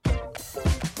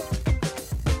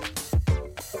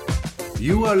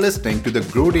You are listening to the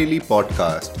Grow Daily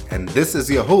podcast, and this is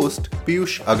your host,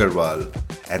 Piyush Agarwal.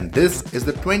 And this is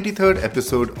the 23rd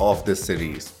episode of this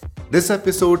series. This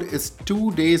episode is 2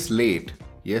 days late.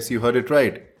 Yes, you heard it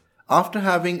right. After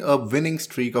having a winning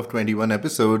streak of 21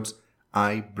 episodes,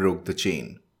 I broke the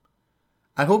chain.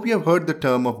 I hope you have heard the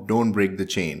term of don't break the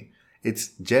chain. It's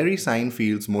Jerry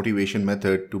Seinfeld's motivation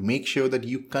method to make sure that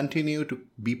you continue to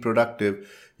be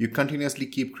productive, you continuously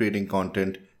keep creating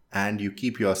content, and you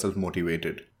keep yourself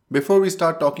motivated. Before we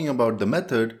start talking about the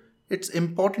method, it's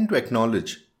important to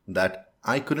acknowledge that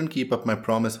I couldn't keep up my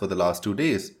promise for the last 2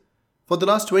 days. For the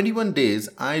last 21 days,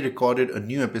 I recorded a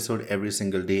new episode every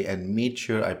single day and made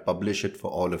sure I publish it for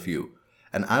all of you.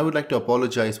 And I would like to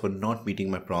apologize for not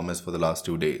meeting my promise for the last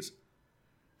 2 days.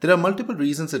 There are multiple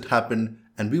reasons it happened,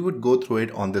 and we would go through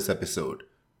it on this episode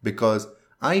because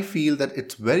I feel that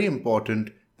it's very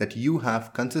important that you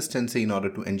have consistency in order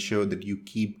to ensure that you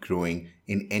keep growing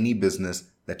in any business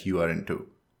that you are into.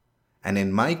 And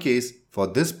in my case, for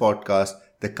this podcast,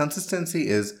 the consistency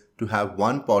is to have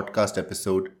one podcast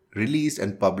episode released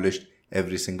and published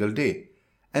every single day.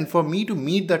 And for me to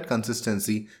meet that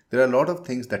consistency, there are a lot of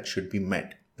things that should be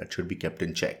met, that should be kept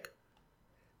in check.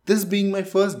 This being my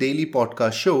first daily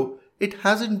podcast show, it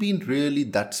hasn't been really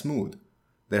that smooth.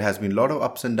 There has been a lot of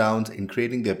ups and downs in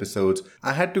creating the episodes.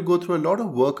 I had to go through a lot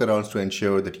of workarounds to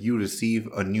ensure that you receive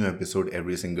a new episode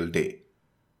every single day.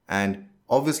 And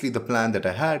obviously the plan that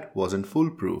I had wasn't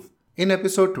foolproof. In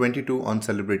episode 22 on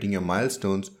celebrating your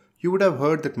milestones, you would have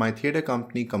heard that my theatre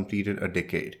company completed a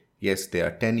decade. Yes, they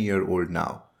are 10-year-old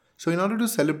now. So in order to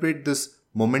celebrate this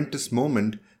momentous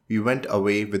moment, we went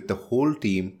away with the whole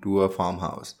team to a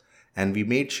farmhouse. And we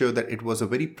made sure that it was a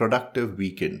very productive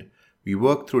weekend. We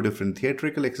worked through different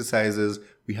theatrical exercises,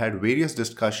 we had various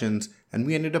discussions, and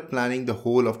we ended up planning the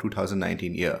whole of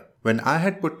 2019 year. When I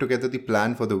had put together the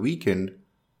plan for the weekend,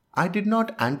 I did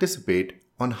not anticipate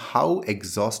on how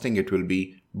exhausting it will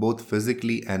be both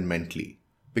physically and mentally.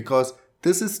 Because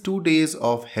this is 2 days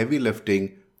of heavy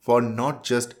lifting for not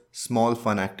just small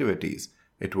fun activities.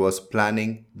 It was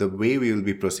planning the way we will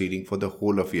be proceeding for the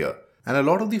whole of year. And a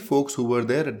lot of the folks who were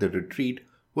there at the retreat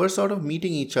were sort of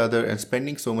meeting each other and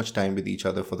spending so much time with each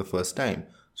other for the first time.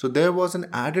 So there was an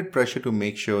added pressure to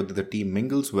make sure that the team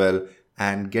mingles well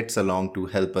and gets along to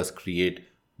help us create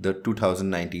the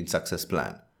 2019 success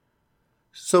plan.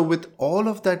 So with all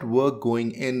of that work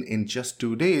going in just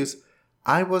 2 days,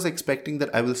 I was expecting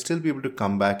that I will still be able to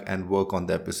come back and work on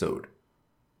the episode.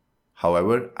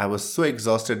 However, I was so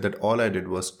exhausted that all I did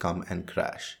was come and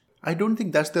crash. I don't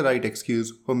think that's the right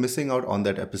excuse for missing out on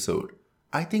that episode.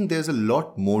 I think there's a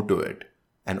lot more to it.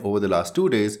 And over the last 2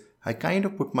 days, I kind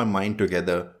of put my mind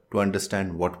together to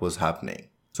understand what was happening.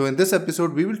 So in this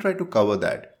episode, we will try to cover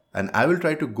that. And I will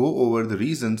try to go over the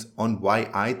reasons on why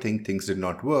I think things did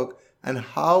not work and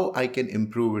how I can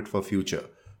improve it for future.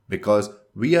 Because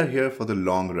we are here for the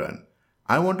long run.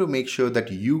 I want to make sure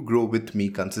that you grow with me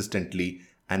consistently,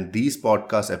 and these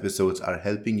podcast episodes are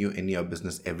helping you in your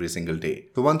business every single day.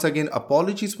 So once again,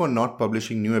 apologies for not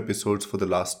publishing new episodes for the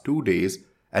last 2 days.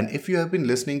 And if you have been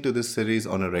listening to this series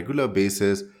on a regular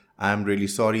basis, I am really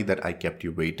sorry that I kept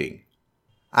you waiting.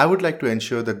 I would like to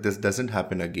ensure that this doesn't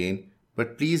happen again,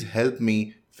 but please help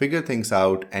me figure things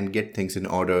out and get things in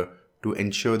order to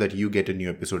ensure that you get a new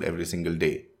episode every single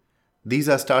day. These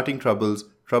are starting troubles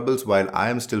while I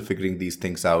am still figuring these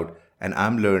things out and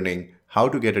I'm learning how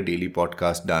to get a daily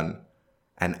podcast done.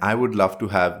 And I would love to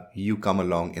have you come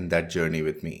along in that journey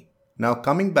with me. Now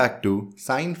coming back to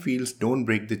Seinfeld's don't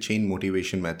break the chain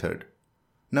motivation method.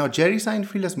 Now Jerry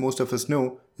Seinfeld, as most of us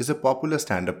know, is a popular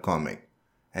stand-up comic.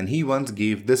 And he once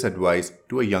gave this advice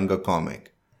to a younger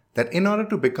comic. That in order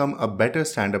to become a better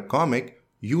stand-up comic,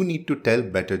 you need to tell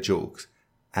better jokes.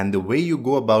 And the way you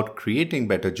go about creating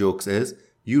better jokes is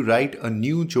you write a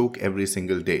new joke every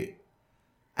single day.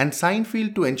 And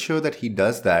Seinfeld, to ensure that he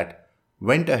does that,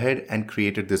 went ahead and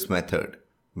created this method,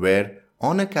 where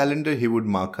on a calendar he would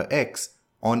mark a X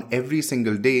on every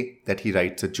single day that he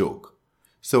writes a joke.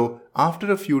 So after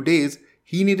a few days,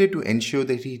 he needed to ensure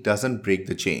that he doesn't break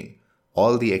the chain.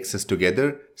 All the X's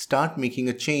together start making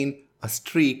a chain, a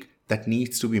streak that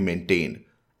needs to be maintained.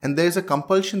 And there's a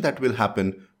compulsion that will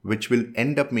happen which will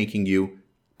end up making you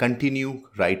continue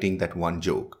writing that one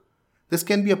joke. This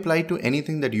can be applied to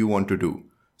anything that you want to do.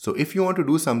 So if you want to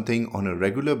do something on a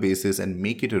regular basis and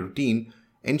make it a routine,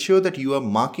 ensure that you are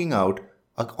marking out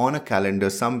on a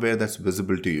calendar somewhere that's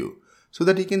visible to you so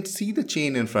that you can see the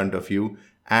chain in front of you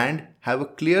and have a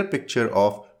clear picture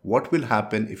of what will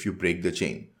happen if you break the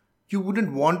chain. You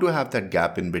wouldn't want to have that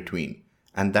gap in between.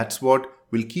 And that's what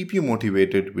will keep you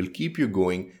motivated, will keep you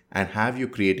going and have you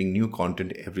creating new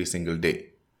content every single day.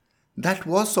 That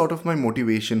was sort of my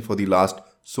motivation for the last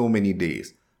so many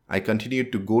days. I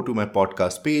continued to go to my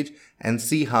podcast page and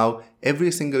see how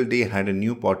every single day had a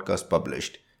new podcast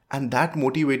published. And that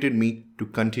motivated me to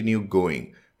continue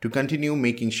going, to continue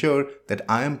making sure that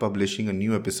I am publishing a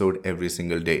new episode every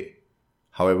single day.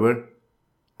 However,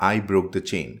 I broke the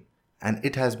chain, and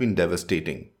it has been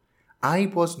devastating. I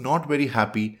was not very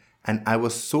happy, and I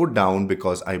was so down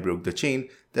because I broke the chain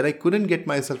that I couldn't get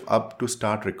myself up to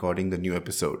start recording the new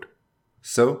episode.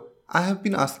 So, I have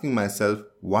been asking myself,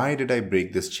 why did I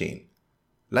break this chain?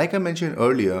 Like I mentioned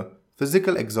earlier,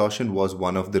 physical exhaustion was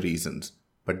one of the reasons.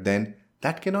 But then,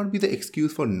 that cannot be the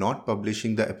excuse for not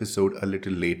publishing the episode a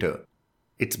little later.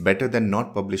 It's better than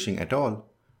not publishing at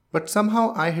all. But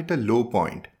somehow I hit a low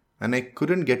point and I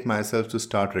couldn't get myself to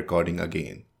start recording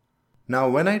again. Now,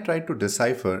 when I tried to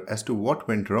decipher as to what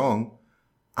went wrong,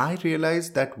 I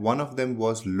realized that one of them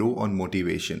was low on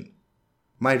motivation.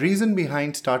 My reason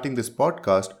behind starting this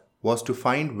podcast was to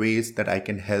find ways that I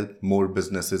can help more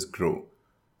businesses grow.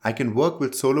 I can work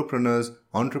with solopreneurs,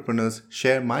 entrepreneurs,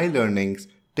 share my learnings,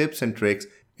 tips and tricks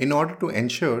in order to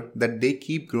ensure that they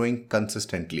keep growing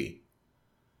consistently.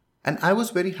 And I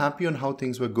was very happy on how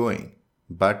things were going.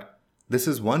 But this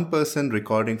is one person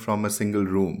recording from a single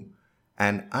room,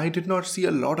 and I did not see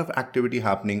a lot of activity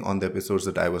happening on the episodes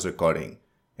that I was recording.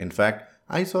 In fact,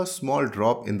 I saw a small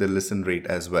drop in the listen rate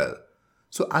as well.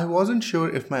 So I wasn't sure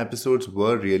if my episodes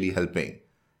were really helping,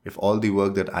 if all the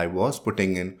work that I was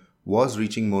putting in was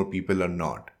reaching more people or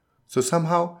not. So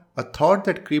somehow, a thought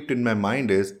that crept in my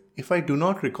mind is, if I do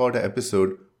not record an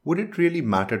episode, would it really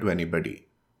matter to anybody?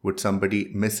 Would somebody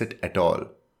miss it at all?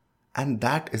 And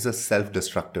that is a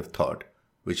self-destructive thought,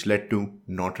 which led to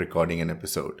not recording an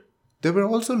episode. There were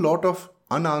also a lot of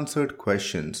unanswered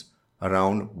questions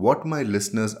around what my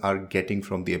listeners are getting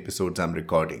from the episodes I'm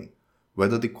recording.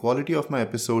 Whether the quality of my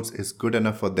episodes is good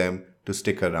enough for them to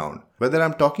stick around. Whether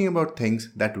I'm talking about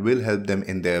things that will help them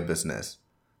in their business.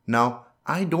 Now,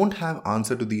 I don't have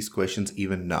answer to these questions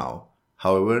even now.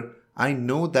 However, I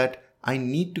know that I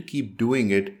need to keep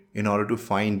doing it in order to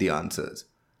find the answers.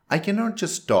 I cannot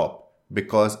just stop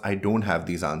because I don't have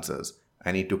these answers.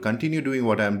 I need to continue doing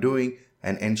what I'm doing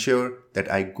and ensure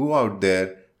that I go out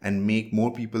there and make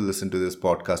more people listen to this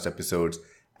podcast episodes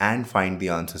and find the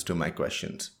answers to my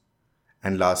questions.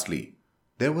 And lastly,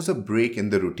 there was a break in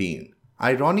the routine.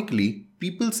 Ironically,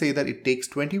 people say that it takes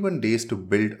 21 days to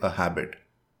build a habit.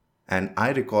 And I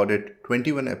recorded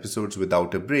 21 episodes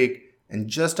without a break, and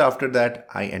just after that,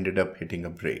 I ended up hitting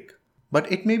a break.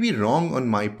 But it may be wrong on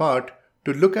my part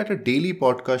to look at a daily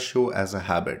podcast show as a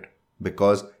habit,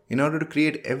 because in order to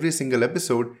create every single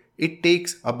episode, it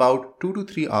takes about 2 to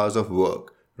 3 hours of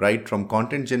work, right from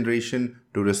content generation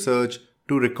to research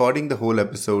to recording the whole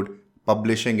episode,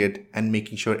 publishing it, and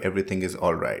making sure everything is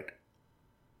alright.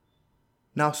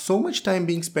 Now, so much time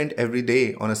being spent every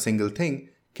day on a single thing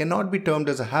cannot be termed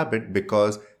as a habit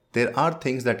because there are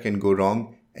things that can go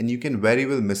wrong and you can very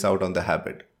well miss out on the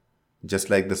habit. Just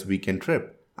like this weekend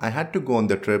trip, I had to go on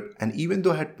the trip, and even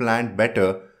though I had planned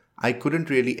better, I couldn't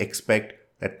really expect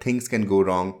that things can go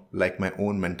wrong, like my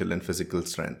own mental and physical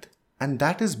strength. And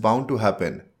that is bound to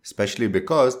happen, especially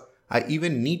because I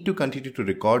even need to continue to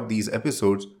record these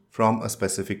episodes from a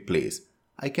specific place.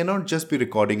 I cannot just be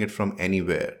recording it from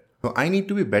anywhere. So I need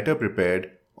to be better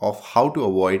prepared of how to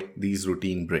avoid these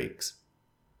routine breaks.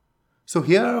 So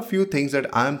here are a few things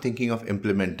that I am thinking of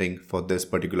implementing for this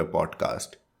particular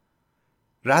podcast.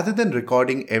 Rather than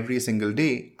recording every single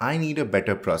day, I need a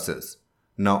better process.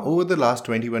 Now, over the last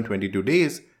 21-22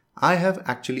 days, I have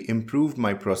actually improved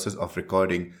my process of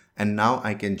recording, and now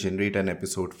I can generate an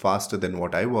episode faster than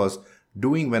what I was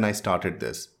doing when I started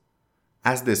this.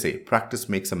 As they say, practice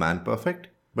makes a man perfect,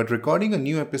 but recording a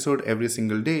new episode every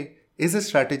single day is a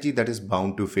strategy that is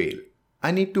bound to fail.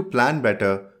 I need to plan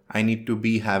better. I need to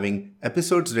be having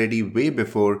episodes ready way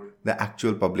before the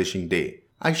actual publishing day.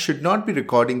 I should not be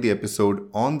recording the episode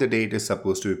on the day it is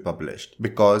supposed to be published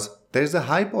because there is a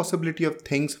high possibility of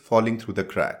things falling through the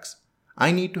cracks.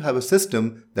 I need to have a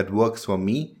system that works for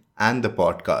me and the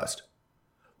podcast.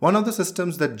 One of the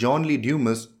systems that John Lee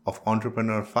Dumas of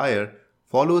Entrepreneur Fire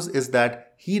follows is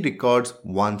that he records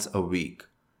once a week,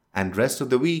 and rest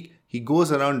of the week he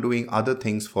goes around doing other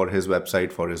things for his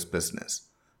website, for his business.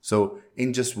 So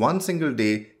in just one single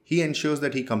day, he ensures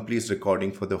that he completes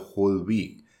recording for the whole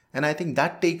week. And I think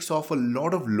that takes off a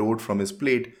lot of load from his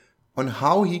plate on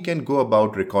how he can go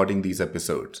about recording these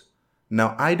episodes.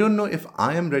 Now, I don't know if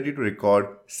I am ready to record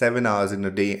 7 hours in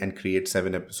a day and create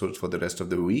 7 episodes for the rest of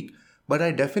the week, but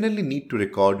I definitely need to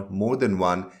record more than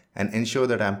one and ensure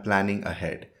that I'm planning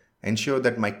ahead. Ensure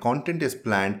that my content is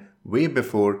planned way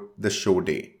before the show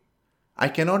day. I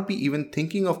cannot be even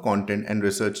thinking of content and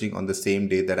researching on the same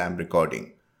day that I'm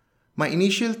recording. My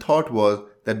initial thought was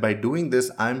that by doing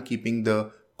this, I'm keeping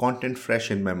the content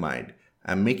fresh in my mind.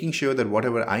 I'm making sure that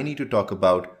whatever I need to talk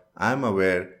about, I'm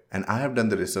aware and I have done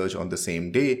the research on the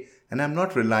same day and I'm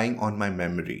not relying on my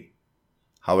memory.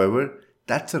 However,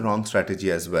 that's a wrong strategy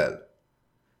as well.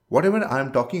 Whatever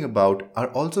I'm talking about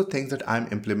are also things that I'm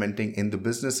implementing in the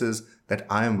businesses that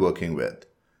I am working with.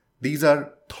 These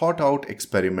are thought out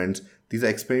experiments. These are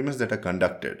experiments that are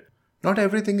conducted. Not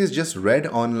everything is just read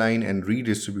online and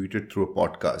redistributed through a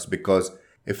podcast, because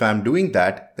if I'm doing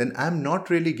that, then I'm not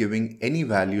really giving any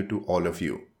value to all of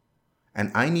you.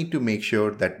 And I need to make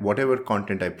sure that whatever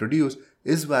content I produce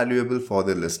is valuable for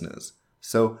the listeners.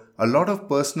 So a lot of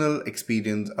personal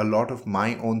experience, a lot of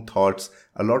my own thoughts,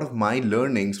 a lot of my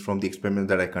learnings from the experiments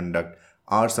that I conduct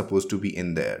are supposed to be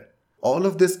in there. All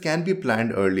of this can be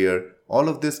planned earlier. All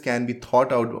of this can be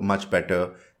thought out much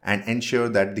better and ensure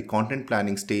that the content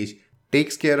planning stage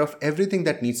takes care of everything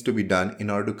that needs to be done in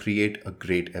order to create a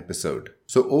great episode.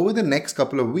 So over the next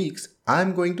couple of weeks,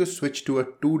 I'm going to switch to a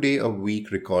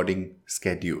 2-day-a-week recording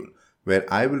schedule where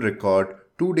I will record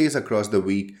 2 days across the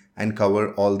week and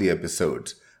cover all the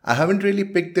episodes. I haven't really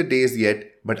picked the days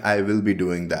yet, but I will be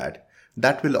doing that.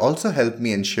 That will also help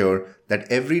me ensure that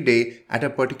every day at a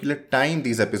particular time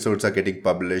these episodes are getting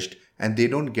published and they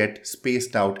don't get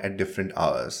spaced out at different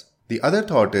hours. The other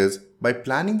thought is, by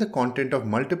planning the content of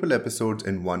multiple episodes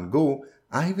in one go,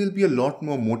 I will be a lot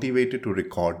more motivated to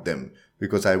record them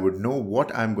because I would know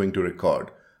what I'm going to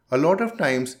record. A lot of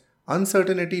times,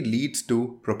 uncertainty leads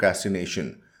to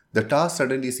procrastination. The task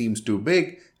suddenly seems too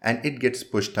big and it gets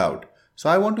pushed out. So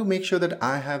I want to make sure that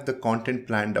I have the content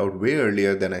planned out way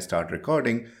earlier than I start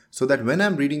recording, so that when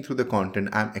I'm reading through the content,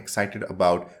 I'm excited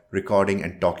about recording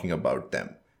and talking about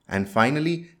them. And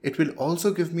finally, it will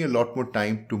also give me a lot more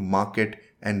time to market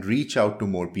and reach out to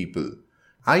more people.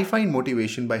 I find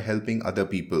motivation by helping other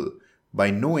people,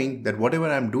 by knowing that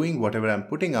whatever I'm doing, whatever I'm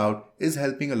putting out is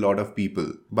helping a lot of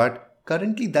people. But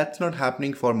currently that's not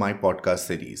happening for my podcast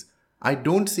series. I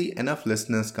don't see enough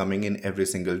listeners coming in every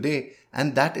single day,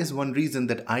 and that is one reason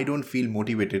that I don't feel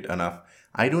motivated enough.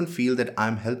 I don't feel that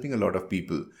I'm helping a lot of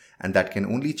people, and that can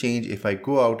only change if I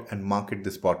go out and market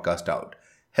this podcast out.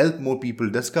 Help more people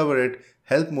discover it,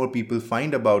 help more people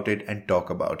find about it and talk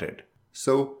about it.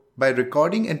 So, by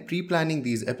recording and pre-planning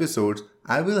these episodes,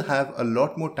 I will have a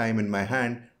lot more time in my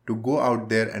hand to go out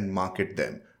there and market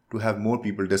them, to have more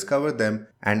people discover them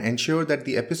and ensure that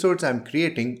the episodes I'm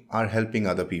creating are helping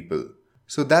other people.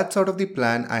 So that's sort of the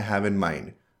plan I have in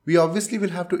mind. We obviously will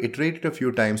have to iterate it a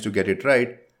few times to get it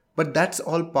right, but that's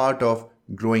all part of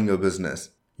growing a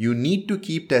business. You need to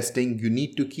keep testing, you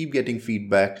need to keep getting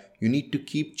feedback, you need to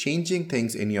keep changing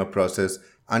things in your process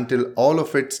until all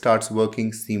of it starts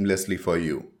working seamlessly for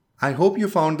you. I hope you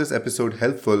found this episode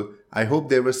helpful. I hope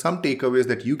there were some takeaways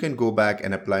that you can go back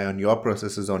and apply on your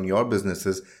processes, on your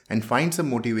businesses, and find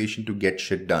some motivation to get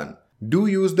shit done. Do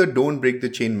use the don't break the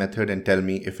chain method and tell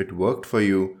me if it worked for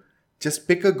you. Just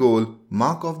pick a goal,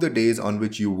 mark off the days on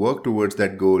which you work towards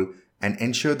that goal, and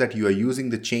ensure that you are using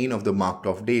the chain of the marked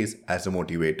off days as a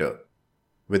motivator.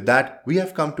 With that, we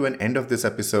have come to an end of this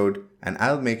episode, and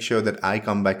I'll make sure that I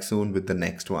come back soon with the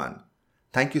next one.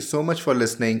 Thank you so much for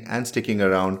listening and sticking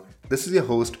around. This is your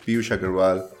host Piyush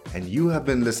Agarwal, and you have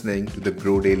been listening to the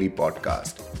Grow Daily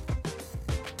podcast.